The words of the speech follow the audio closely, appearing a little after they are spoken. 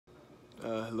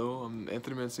Hello, I'm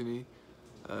Anthony Mancini,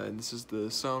 and this is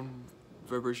the Sound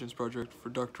Vibrations project for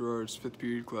Dr. R's 5th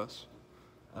period class.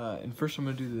 And first I'm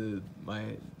going to do my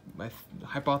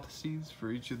hypotheses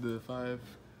for each of the 5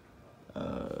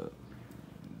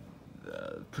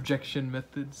 projection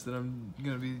methods that I'm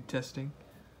going to be testing.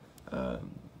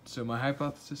 So my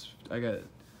hypothesis, I got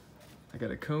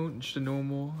a cone, just a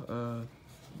normal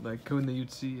like cone that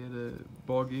you'd see at a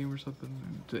ball game or something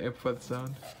to amplify the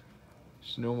sound.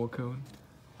 Just a normal cone.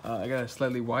 I got a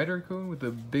slightly wider cone with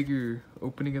a bigger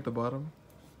opening at the bottom.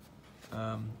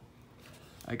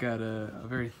 I got a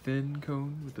very thin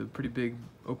cone with a pretty big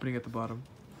opening at the bottom.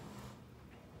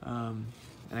 And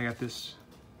I got this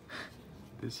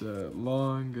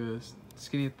long,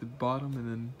 skinny at the bottom,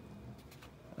 and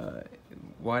then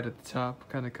wide at the top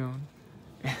kind of cone.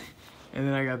 And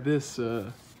then I got this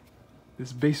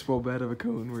baseball bat of a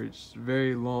cone where it's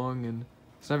very long and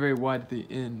it's not very wide at the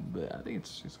end, but I think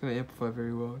it's gonna amplify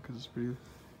very well because it's pretty,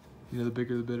 the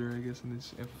bigger the better, I guess, in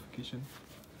this amplification.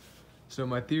 So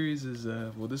my theories is,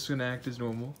 well, this is gonna act as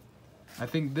normal. I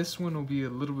think this one will be a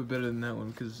little bit better than that one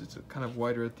because it's kind of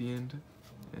wider at the end,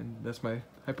 and that's my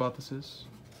hypothesis.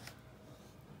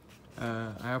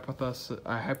 I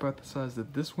hypothesize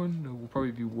that this one will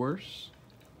probably be worse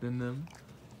than them.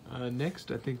 Next,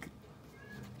 I think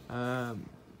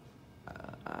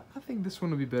this one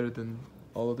will be better than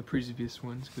all of the previous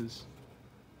ones because,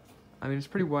 I mean, it's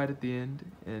pretty wide at the end,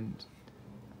 and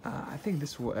I think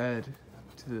this will add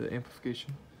to the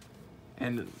amplification.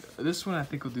 And this one I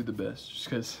think will do the best just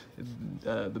because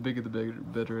the bigger the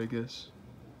better, I guess.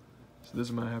 So those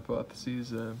are my hypotheses,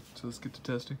 so let's get to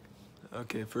testing.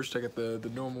 Okay, first I got the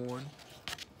normal one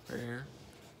right here.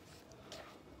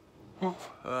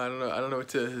 I don't know what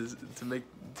to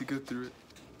go through it.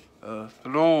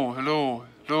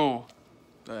 Hello.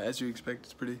 As you expect,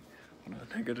 it's pretty.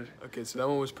 Okay, so that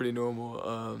one was pretty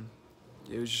normal.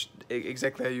 It was just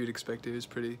exactly how you would expect it. It was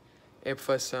pretty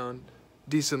amplified sound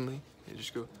decently. You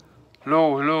just go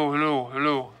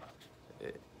hello.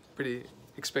 Pretty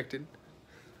expected.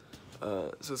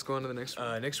 So let's go on to the next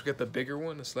one. Next we got the bigger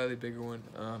one, a slightly bigger one.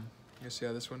 You see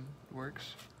how this one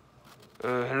works?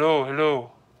 Hello.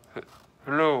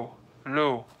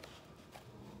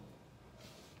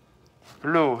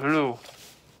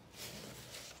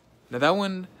 Now that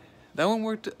one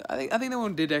worked. I think that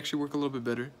one did actually work a little bit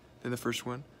better than the first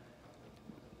one.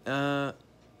 A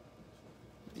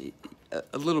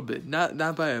little bit,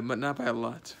 not by a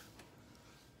lot.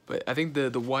 But I think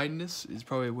the wideness is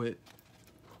probably what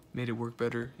made it work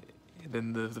better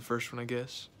than the first one, I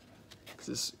guess.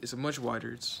 Because it's much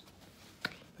wider.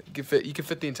 You can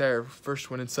fit the entire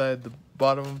first one inside the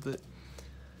bottom of it.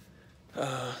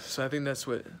 So I think that's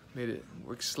what made it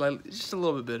work slightly, just a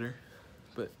little bit better,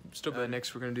 but still better.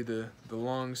 Next, we're gonna do the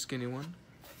long, skinny one.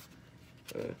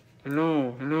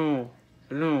 Hello.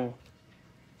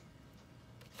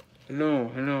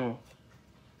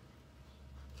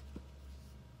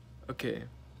 Okay.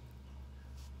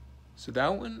 So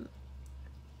that one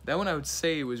I would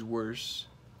say was worse,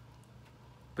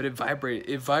 but it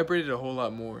vibrated a whole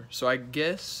lot more. So I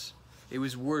guess it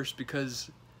was worse because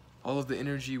all of the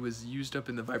energy was used up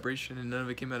in the vibration and none of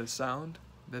it came out as sound.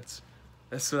 That's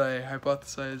what I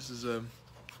hypothesized is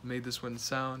made this one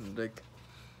sound like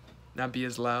not be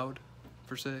as loud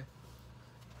per se.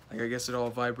 Like I guess it all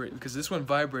vibrated because this one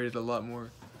vibrated a lot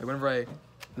more. Like whenever I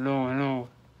hello,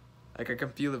 like I can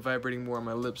feel it vibrating more on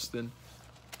my lips than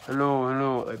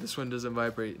hello. Like this one doesn't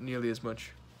vibrate nearly as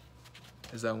much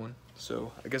as that one.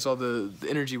 So I guess all the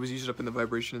energy was used up in the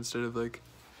vibration instead of like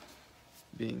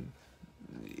being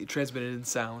transmitted in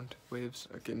sound waves.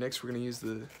 Okay, next we're gonna use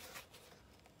the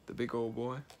big old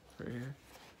boy right here.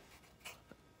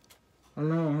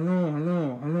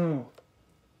 Hello.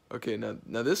 Okay, now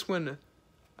this one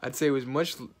I'd say was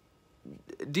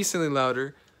decently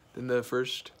louder than the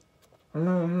first.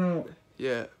 Hello.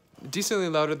 Yeah, decently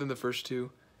louder than the first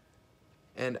two,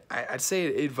 and I'd say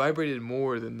it vibrated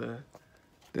more than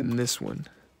this one.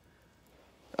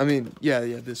 I mean, yeah,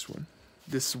 this one,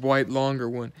 this white longer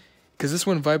one. Because this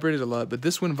one vibrated a lot, but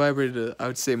this one vibrated, I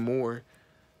would say, more.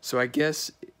 So I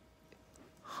guess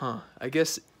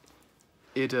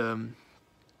it, so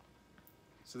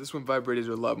this one vibrated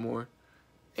a lot more,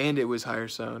 and it was higher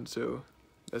sound, so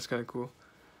that's kind of cool.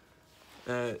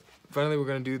 Finally, we're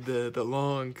going to do the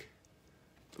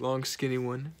long, skinny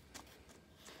one.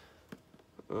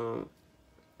 Hello.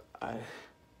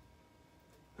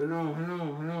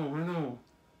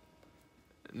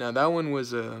 Now that one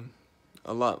was a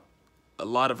lot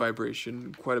of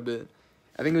vibration, quite a bit.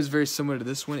 I think it was very similar to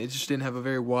this one. It just didn't have a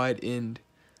very wide end,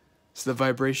 so the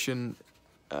vibration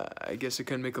I guess it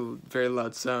can make a very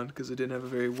loud sound because it didn't have a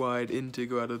very wide end to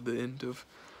go out of the end of.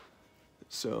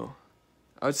 So,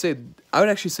 I would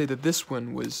actually say that this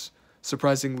one was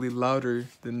surprisingly louder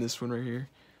than this one right here.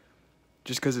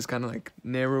 Just because it's kind of like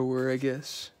narrower, I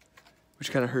guess,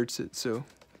 which kind of hurts it. So,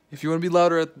 if you want to be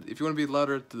louder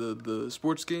at the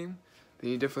sports game, then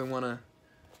you definitely want to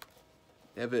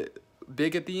have it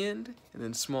big at the end and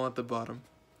then small at the bottom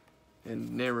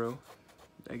and narrow,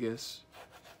 I guess.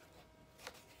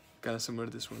 Kind of similar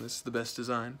to this one. This is the best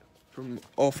design from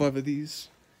all 5 of these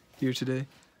here today.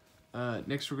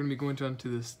 Next, we're going to be going on to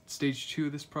the stage 2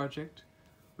 of this project,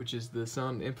 which is the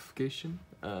sound amplification.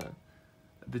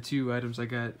 The 2 items I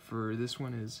got for this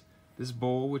one is this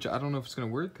bowl, which I don't know if it's going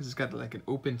to work because it's got like an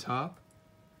open top,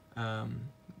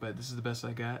 but this is the best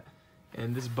I got.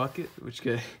 And this bucket, which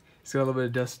it's got a little bit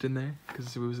of dust in there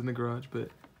because it was in the garage, but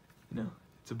you know,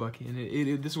 it's a bucket.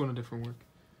 And this one will definitely work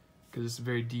because it's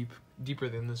very deeper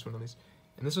than this one at least.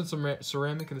 And this one's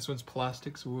ceramic and this one's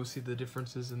plastic, so we'll see the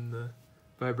differences in the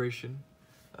vibration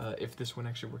if this one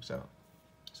actually works out.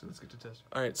 So let's get to test.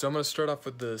 Alright, so I'm going to start off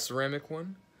with the ceramic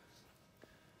one.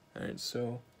 Alright,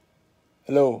 so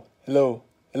hello, hello,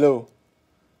 hello,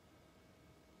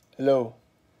 hello,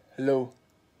 hello,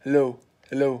 hello,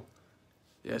 hello.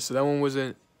 Yeah, so that one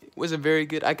wasn't very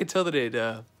good. I could tell that it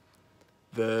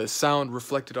the sound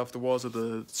reflected off the walls of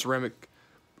the ceramic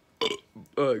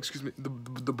excuse me,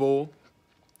 the bowl.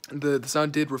 The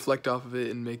sound did reflect off of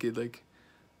it and make it like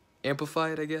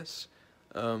amplify it, I guess.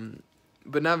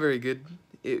 But not very good.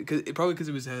 Probably because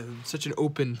it was such an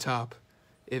open top.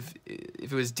 If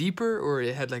it was deeper or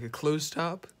it had like a closed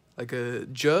top, like a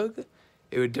jug,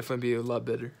 it would definitely be a lot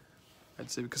better,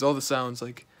 I'd say, because all the sounds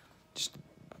like just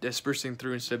dispersing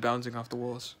through instead of bouncing off the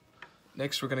walls.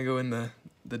 Next, we're gonna go in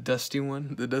the dusty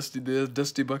one, the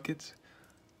dusty buckets.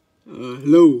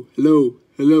 Hello, hello,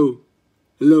 hello,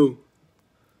 hello,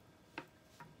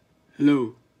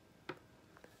 hello.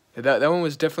 Yeah, that one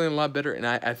was definitely a lot better, and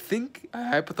I think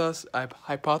I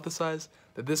hypothesize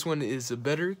that this one is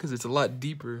better because it's a lot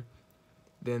deeper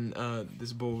than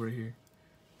this bowl right here,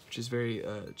 which is very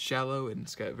shallow and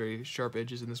it's got very sharp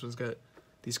edges, and this one's got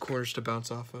these corners to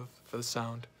bounce off of for the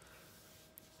sound.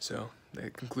 So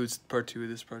that concludes part 2 of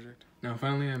this project. Now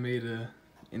finally I made a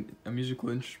musical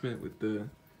instrument with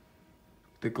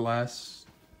the glass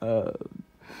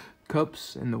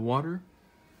cups and the water.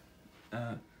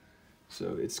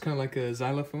 So it's kind of like a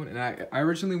xylophone, and I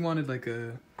originally wanted like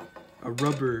a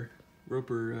rubber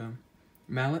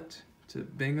mallet to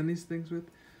bang on these things with,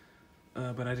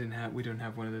 but we don't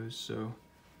have one of those, so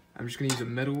I'm just gonna use a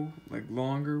metal, like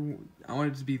longer. I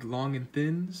want it to be long and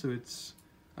thin, so I'm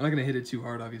not gonna hit it too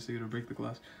hard, obviously it'll break the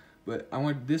glass, but I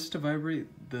want this to vibrate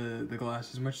the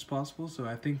glass as much as possible, so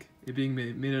I think it being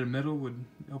made out of metal would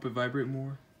help it vibrate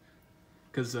more,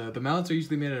 because the mallets are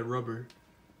usually made out of rubber,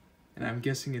 and I'm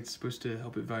guessing it's supposed to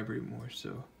help it vibrate more,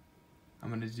 so I'm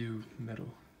gonna do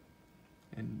metal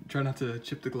and try not to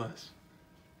chip the glass.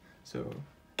 So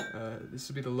this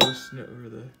will be the lowest note, or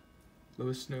the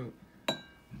lowest note, the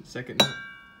second note,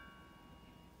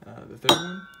 the third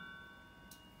one,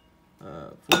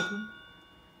 fourth one,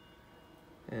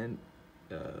 and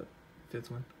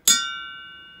fifth one.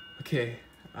 Okay,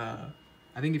 I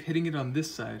think if hitting it on this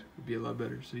side would be a lot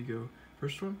better. So you go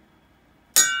first one,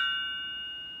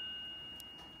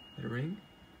 hit a ring,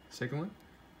 second one,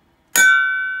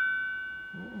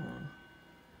 oh.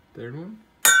 Third one,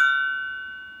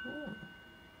 oh.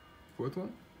 Fourth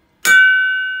one,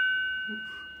 oof.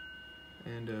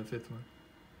 And fifth one.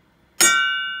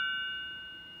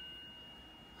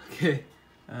 Okay,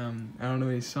 I don't know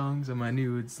any songs on my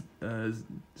new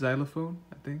xylophone,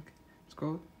 I think it's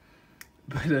called,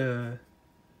 but I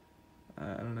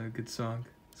don't know, a good song.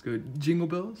 Let's go Jingle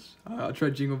Bells. I'll try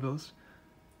Jingle Bells.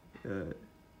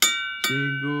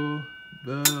 Jingle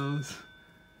bells,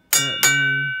 that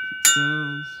rang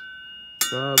bells,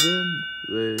 Robin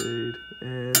laid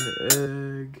an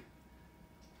egg.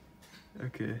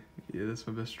 Okay, yeah, that's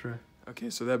my best try. Okay,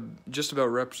 so that just about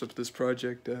wraps up this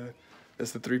project.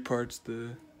 That's the 3 parts: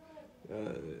 the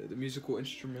musical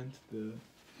instrument, the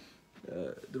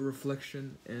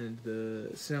reflection, and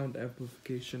the sound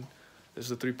amplification. There's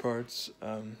the 3 parts.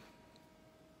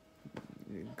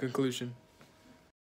 Conclusion.